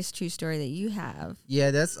scariest true story that you have.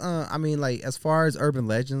 Yeah, that's I mean, like as far as urban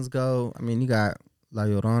legends go, I mean, you got La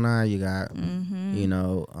Llorona, you got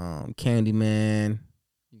Candyman,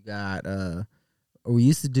 you got we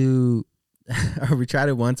used to do we tried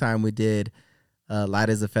it one time. We did light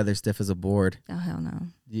as a feather, stiff as a board. Oh hell no.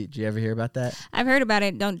 Did you ever hear about that? I've heard about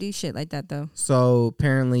it. Don't do shit like that though. So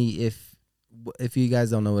apparently if you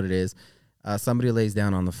guys don't know what it is, somebody lays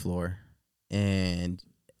down on the floor, and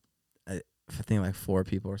I think like 4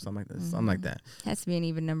 people or something like this. Something like that. Has to be an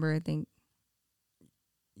even number, I think.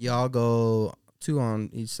 Y'all go 2 on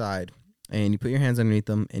each side, and you put your hands underneath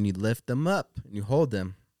them, and you lift them up, and you hold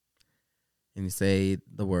them, and you say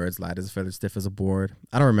the words light as a feather, stiff as a board.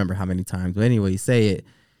 I don't remember how many times, but anyway, you say it,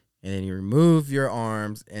 and then you remove your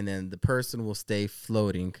arms, and then the person will stay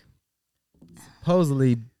floating,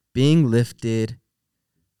 supposedly being lifted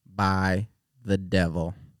by the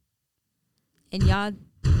devil. And y'all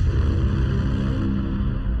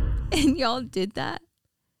did that?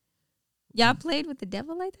 Y'all played with the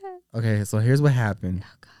devil like that? Okay, so here's what happened.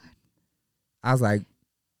 Oh God. I was like,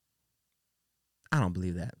 I don't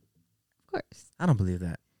believe that. Of course. I don't believe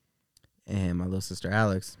that. And my little sister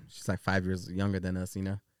Alex, she's like 5 years younger than us,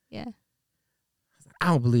 Yeah. I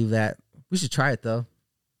don't believe that. We should try it though.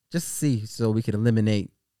 Just to see, so we can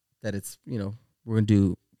eliminate that it's, we're gonna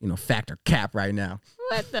do, fact or cap right now.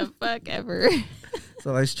 What the fuck ever.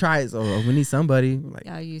 So let's try it. So we need somebody. Like,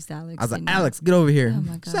 y'all used Alex. I was like, Alex, get over here. Oh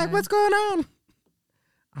my God. She's like, what's going on?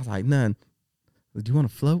 I was like, none. Do you want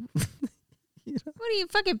to float? What are you,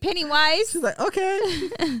 fucking Pennywise? She's like,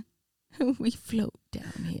 okay. We float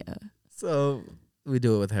down here. So we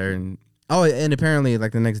do it with her, and Oh, and apparently,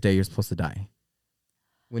 like the next day, you're supposed to die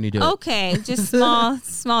when you do it. Okay, just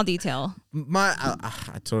small detail.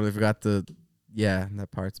 I totally forgot that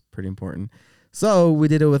part's pretty important. So we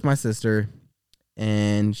did it with my sister,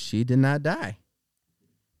 and she did not die.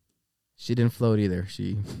 She didn't float either.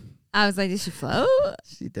 I was like, did she float?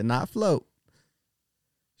 She did not float.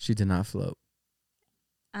 She did not float.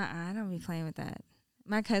 I don't be playing with that.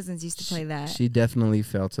 My cousins used to play that. She definitely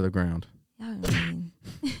fell to the ground. Oh, man.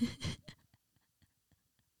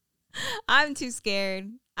 I'm too scared.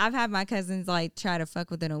 I've had my cousins like try to fuck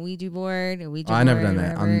with an Ouija board. I never done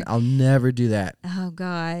that. I'll never do that. Oh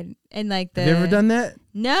God! And like have you ever done that?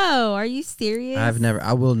 No. Are you serious?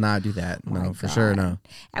 I will not do that. Oh no, for sure, no.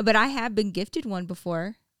 But I have been gifted one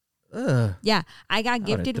before. Ugh. Yeah, I got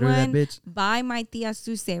gifted one by my tia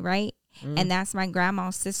Suse, right? And that's my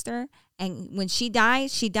grandma's sister. And when she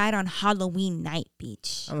died on Halloween night,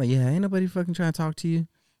 bitch. I'm like, yeah, ain't nobody fucking trying to talk to you.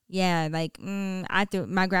 Yeah, like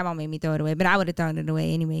my grandma made me throw it away, but I would have thrown it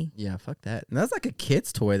away anyway. Yeah, fuck that. And that's like a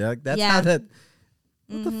kid's toy. That's how that.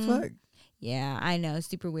 What the fuck? Yeah, I know,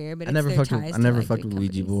 super weird. But I never fucked with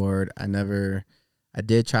Ouija board. I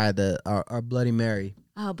did try our Bloody Mary.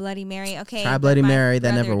 Oh, Bloody Mary. Okay, try Bloody Mary.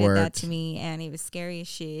 That never worked. Did that to me, and it was scary as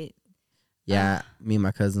shit. Yeah, me and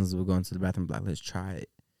my cousins would go into the bathroom like, let's try it.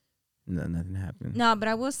 No, nothing happened. No, but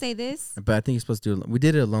I will say this. But I think you're supposed to do it. We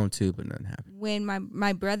did it alone too, but nothing happened. When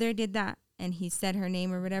my brother did that and he said her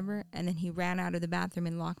name or whatever, and then he ran out of the bathroom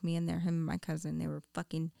and locked me in there, him and my cousin, they were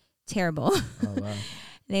fucking terrible. Oh, wow.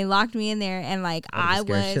 They locked me in there, and like I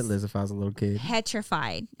was shitless if I was a little kid.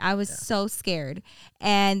 Petrified. I was so scared.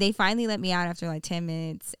 And they finally let me out after like 10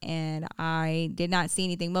 minutes, and I did not see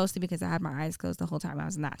anything, mostly because I had my eyes closed the whole time. I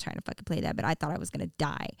was not trying to fucking play that, but I thought I was gonna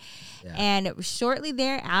die. Yeah. And shortly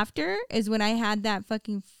thereafter is when I had that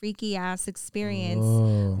fucking freaky ass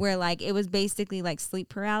experience where like it was basically like sleep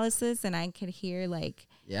paralysis, and I could hear like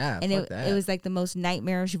and it was like the most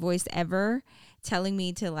nightmarish voice ever telling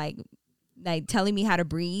me to like telling me how to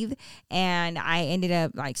breathe, and I ended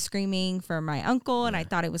up like screaming for my uncle, and I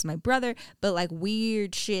thought it was my brother, but like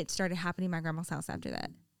weird shit started happening in my grandma's house after that.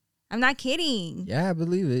 I'm not kidding. Yeah, I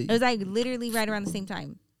believe it. It was like literally right around the same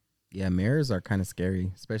time. Yeah, mirrors are kind of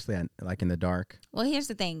scary, especially like in the dark. Well, here's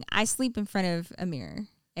the thing. I sleep in front of a mirror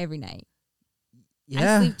every night.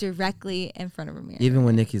 Yeah. I sleep directly in front of a mirror. Even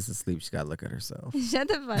when Nikki's asleep, she got to look at herself. Shut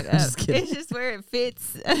the fuck up. It's just where it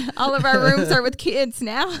fits. All of our rooms are with kids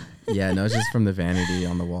now. Yeah, no, it's just from the vanity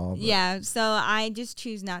on the wall. But. Yeah, so I just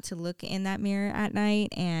choose not to look in that mirror at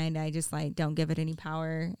night, and I just like don't give it any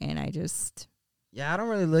power, and I just... Yeah, I don't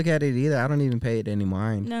really look at it either. I don't even pay it any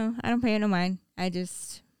mind. No, I don't pay it no mind. I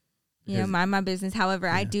just, mind my business. However,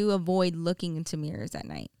 I do avoid looking into mirrors at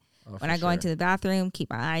night. Oh, when I go into the bathroom,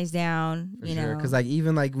 keep my eyes down, you know. Because like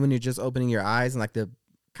even like when you're just opening your eyes and like the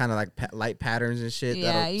kind of like light patterns and shit.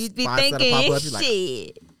 Yeah, you'd be thinking,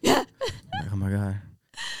 shit. Like, oh my God.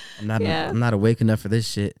 I'm not awake enough for this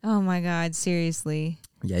shit. Oh my God, seriously.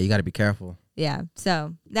 Yeah, you got to be careful. Yeah,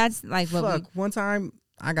 so that's like what one time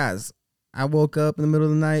I woke up in the middle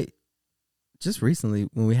of the night just recently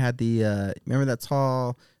when we had the, remember that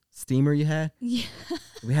tall steamer you had? Yeah.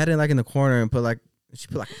 We had it like in the corner and she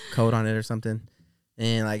put like a coat on it or something.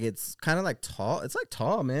 And like it's kind of like tall. It's like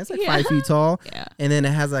tall, man. It's like 5 feet tall. Yeah. And then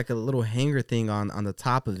it has like a little hanger thing on the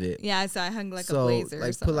top of it. Yeah, so I hung like a blazer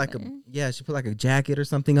like or something. She put like a jacket or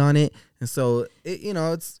something on it. And so it,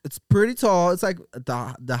 it's pretty tall. It's like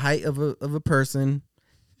the height of a person,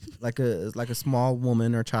 like a small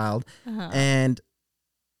woman or child. Uh-huh. And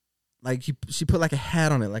like she put like a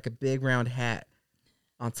hat on it, like a big round hat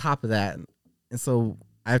on top of that. And so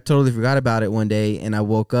I totally forgot about it one day, and I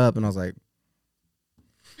woke up and I was like,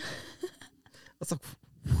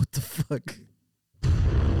 what the fuck? I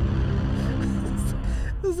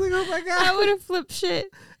was like, oh my God. I would have flipped shit.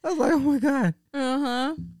 I was like, oh my God.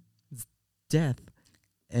 Uh-huh. It's death.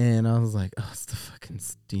 And I was like, oh, it's the fucking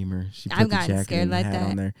steamer. She put the jacket and the hat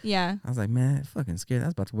on there. Yeah. I was like, man, fucking scared. I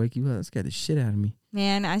was about to wake you up. That scared the shit out of me.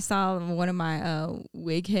 Man, I saw one of my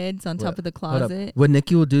wig heads on top of the closet. What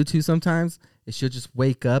Nikki will do too sometimes is she'll just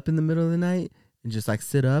wake up in the middle of the night and just like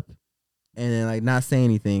sit up and then like not say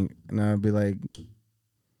anything. And I'll be like,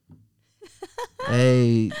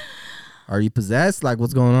 hey, are you possessed? Like,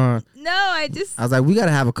 what's going on? No, I was like, we got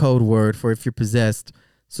to have a code word for if you're possessed.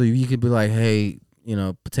 So you could be like, hey,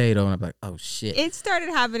 potato, and I'm like, oh shit. It started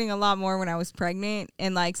happening a lot more when I was pregnant,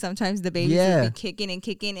 and like sometimes the babies would be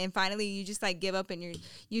kicking, and finally you just like give up and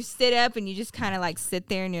you sit up and you just kind of like sit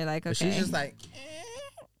there and you're like, okay. But she's just like,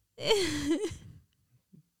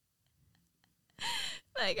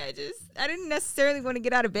 like I didn't necessarily want to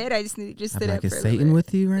get out of bed. I just needed to just sit up. Is Satan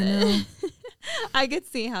with you right now? I could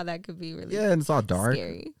see how that could be really and it's all dark.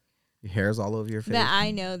 Scary. Your hair's all over your face. That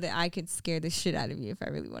I know that I could scare the shit out of you if I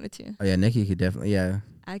really wanted to. Oh, yeah, Nikki could definitely,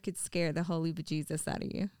 I could scare the holy bejesus out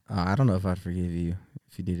of you. I don't know if I'd forgive you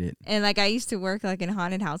if you did it. And like I used to work like in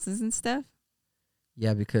haunted houses and stuff.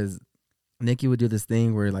 Yeah, because Nikki would do this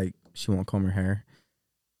thing where like she won't comb her hair.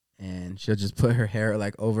 And she'll just put her hair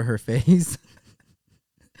like over her face.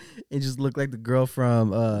 It just look like the girl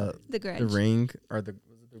from The Grudge. The Ring, or was it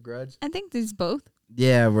The Grudge? I think there's both.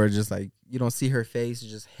 Yeah, where just like you don't see her face,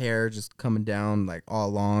 it's just hair just coming down like all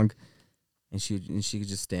long, and she could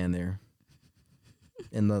just stand there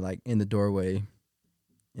in the doorway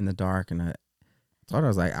in the dark, and I thought, I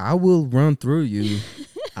was like, I will run through you.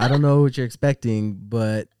 I don't know what you're expecting,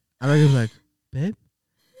 but I'm not gonna be like, babe,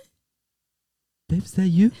 is that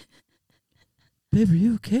you? Babe, are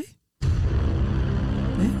you okay? Babe?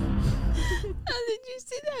 Did you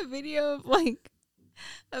see that video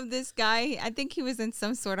of this guy? I think he was in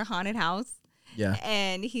some sort of haunted house. Yeah.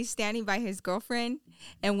 And he's standing by his girlfriend,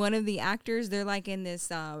 and one of the actors, they're like in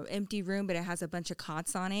this empty room, but it has a bunch of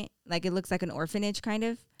cots on it. Like it looks like an orphanage kind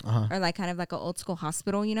of, or like kind of like an old school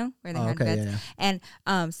hospital, you know, where they had beds. Yeah.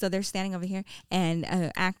 And so they're standing over here, and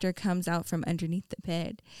an actor comes out from underneath the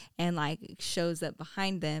bed and like shows up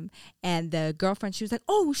behind them. And the girlfriend, she was like,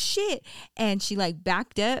 "Oh shit!" And she like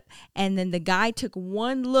backed up, and then the guy took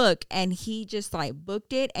one look, and he just like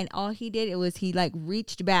booked it. And all he did was he like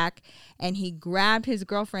reached back and he grabbed his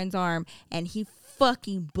girlfriend's arm, and he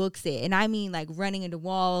fucking books it. And I mean like running into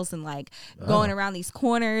walls and like going around these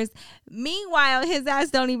corners. Meanwhile, his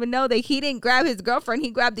ass don't even know that he didn't grab his girlfriend,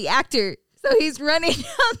 he grabbed the actor. So he's running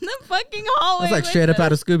down the fucking hallway. It's like straight up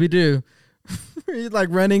out of Scooby-Doo. He's like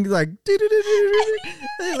running, like he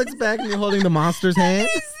looks back and you're holding the monster's hand.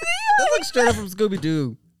 That looks straight up from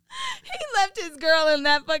Scooby-Doo. He left his girl in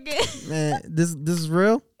that fucking. Man, this is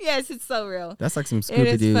real? Yes, it's so real. That's like some Scooby-Doo.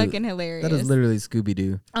 It is fucking hilarious. That is literally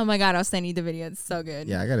Scooby-Doo. Oh my God, I'll send you the video. It's so good.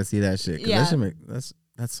 Yeah, I gotta see that shit. Yeah.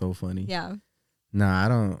 That's so funny. Yeah.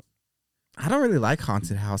 Nah, I don't really like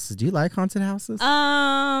haunted houses. Do you like haunted houses?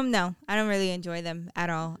 No, I don't really enjoy them at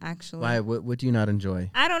all, actually. Why? What do you not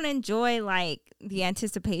enjoy? I don't enjoy like the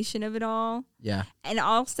anticipation of it all. Yeah. And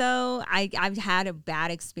also I've had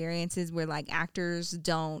bad experiences where like actors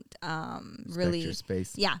don't really respect your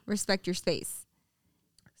space. Yeah, respect your space.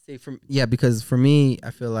 See, because for me,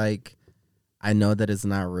 I feel like I know that it's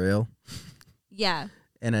not real. Yeah.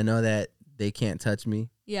 And I know that they can't touch me.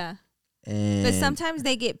 Yeah. And but sometimes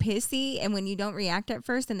they get pissy, and when you don't react at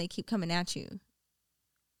first, then they keep coming at you. Does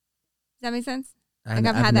that make sense? Like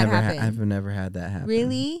I've had that happen. I've never had that happen.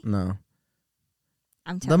 Really? No.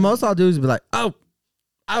 I'm telling you. The most I'll do is be like, oh,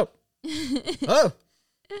 oh,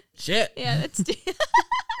 shit. Yeah, that's true.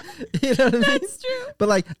 You know what I mean? That's true. But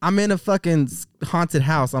like, I'm in a fucking haunted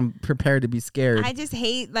house. I'm prepared to be scared. I just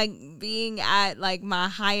hate like being at like my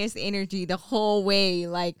highest energy the whole way.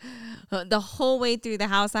 Like the whole way through the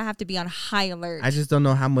house, I have to be on high alert. I just don't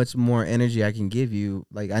know how much more energy I can give you.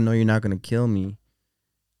 Like, I know you're not going to kill me.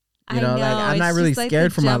 You know, like I'm not really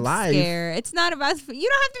scared for my life. Scare. It's not about, you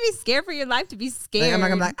don't have to be scared for your life to be scared. Like, I'm not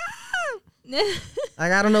gonna be like, ah!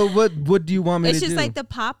 Like, I don't know what do you want me to do? It's just like the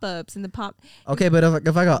pop-ups and the pop. Okay, but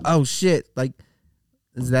if I go, oh shit, like,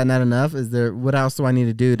 is that not enough? Is there, what else do I need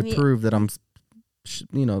to do to prove that I'm,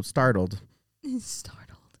 startled?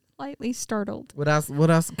 Lightly startled. What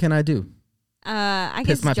else can I do? I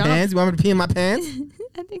guess piss my pants. You want me to pee in my pants?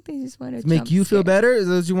 I think they just want to make you feel better. Is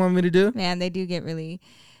that what you want me to do? Man, they do get really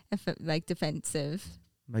like defensive.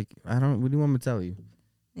 Like, what do you want me to tell you?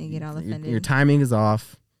 They get all offended. Your timing is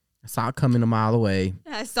off. I saw it coming a mile away.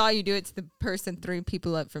 I saw you do it to the person 3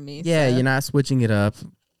 people up from me. Yeah, so. You're not switching it up.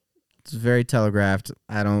 It's very telegraphed.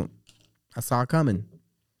 I saw it coming.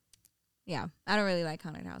 Yeah, I don't really like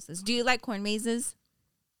haunted houses. Do you like corn mazes?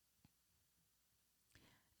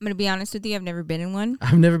 I'm going to be honest with you. I've never been in one.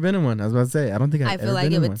 I've never been in one. I was about to say, I don't think I've ever been in one. I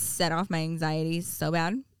feel like it would set off my anxiety so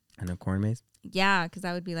bad. In a corn maze? Yeah, because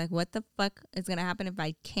I would be like, what the fuck is going to happen if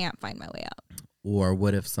I can't find my way out? Or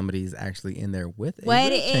what if somebody's actually in there with a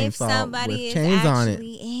what if somebody is chains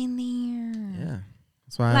actually in there? Yeah.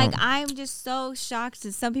 That's why I'm just so shocked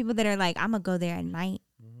to some people that are like, I'm going to go there at night,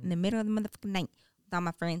 in the middle of the motherfucking night with all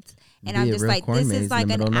my friends. And I'm just like, this is like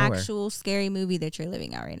an actual scary movie that you're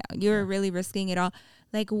living out right now. You're really risking it all.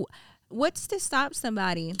 Like, what's to stop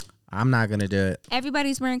somebody? I'm not going to do it.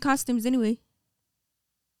 Everybody's wearing costumes anyway.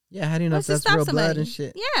 Yeah, how do you know if that's real blood and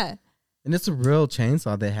shit? Yeah. And it's a real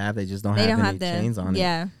chainsaw they have. They just don't have any chains on it.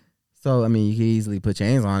 Yeah. So, I mean, you can easily put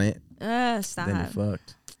chains on it. Stop. Then you're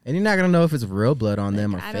fucked. And you're not going to know if it's real blood on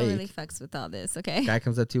them or fake. I don't really fucks with all this, okay? Guy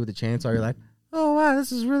comes up to you with a chainsaw. You're like, oh, wow,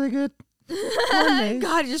 this is really good.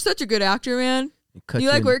 God, you're such a good actor, man. You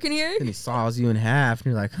like working here? And he saws you in half, and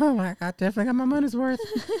you're like, oh my God, definitely got my money's worth.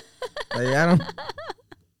 Like, I don't.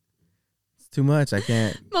 It's too much. I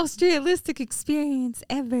can't. Most realistic experience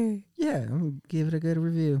ever. Yeah, I'm gonna give it a good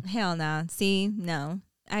review. Hell no. See, no.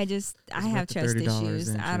 I have trust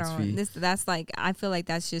issues. I don't. That's like, I feel like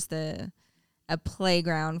that's just a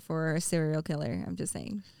playground for a serial killer. I'm just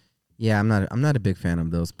saying. Yeah, I'm not a big fan of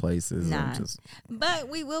those places. Nah. But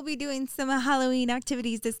we will be doing some Halloween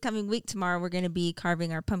activities this coming week. Tomorrow we're going to be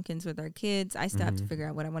carving our pumpkins with our kids. I still have to figure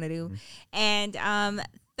out what I want to do. And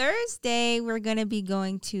Thursday we're going to be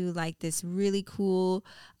going to like this really cool,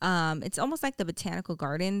 it's almost like the botanical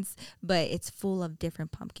gardens, but it's full of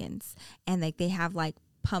different pumpkins. And like they have like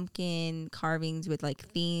pumpkin carvings with like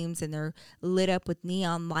themes, and they're lit up with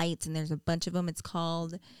neon lights, and there's a bunch of them. It's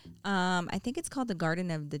called I think it's called the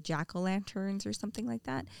Garden of the Jack-o'-lanterns or something like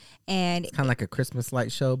that. And it's kind of like a Christmas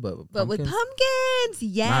light show, but with pumpkins.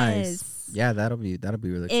 Yes. Nice. Yeah, that'll be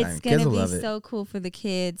really exciting. It's gonna be so cool for the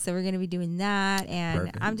kids. So we're gonna be doing that, and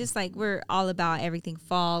perfect. I'm just like, we're all about everything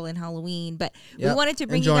fall and Halloween, but we wanted to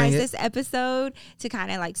bring you guys this episode to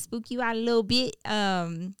kind of like spook you out a little bit,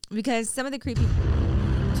 because some of the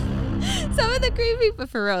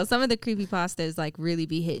creepypastas like really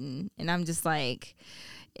be hitting, and I'm just like,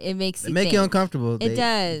 it makes you think. You uncomfortable. It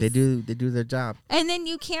does. They do their job. And then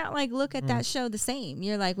you can't like look at that show the same.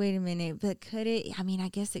 You're like, wait a minute, but could it? I mean, I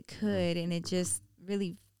guess it could, and it just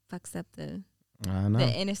really fucks up the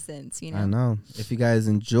innocence, you know. I know. If you guys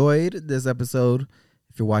enjoyed this episode,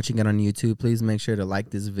 if you're watching it on YouTube, please make sure to like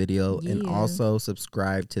this video and also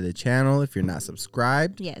subscribe to the channel if you're not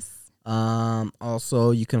subscribed. Yes. Also,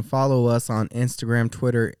 you can follow us on Instagram,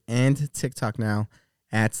 Twitter, and TikTok now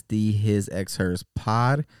at the His Ex Hers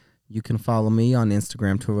Pod. You can follow me on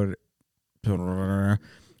Instagram, Twitter.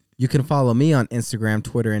 You can follow me on Instagram,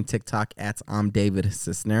 Twitter, and TikTok at David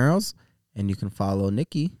Cisneros, and you can follow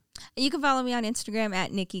Nikki. You can follow me on Instagram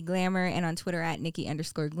at Nikki Glamour, and on Twitter at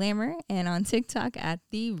Nikki_Glamour, and on TikTok at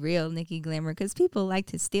The Real Nikki Glamour, because people like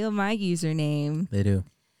to steal my username. They do.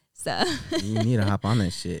 So you need to hop on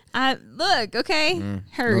that shit. Look, okay,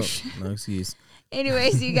 Hirsch. No excuse.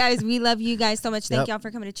 Anyways, you guys, we love you guys so much. Thank y'all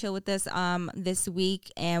for coming to chill with us this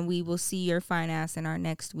week, and we will see your fine ass in our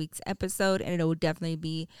next week's episode, and it will definitely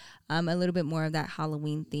be a little bit more of that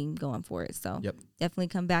Halloween theme going for it. So definitely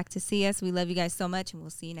come back to see us. We love you guys so much, and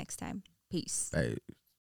we'll see you next time. Peace. Bye.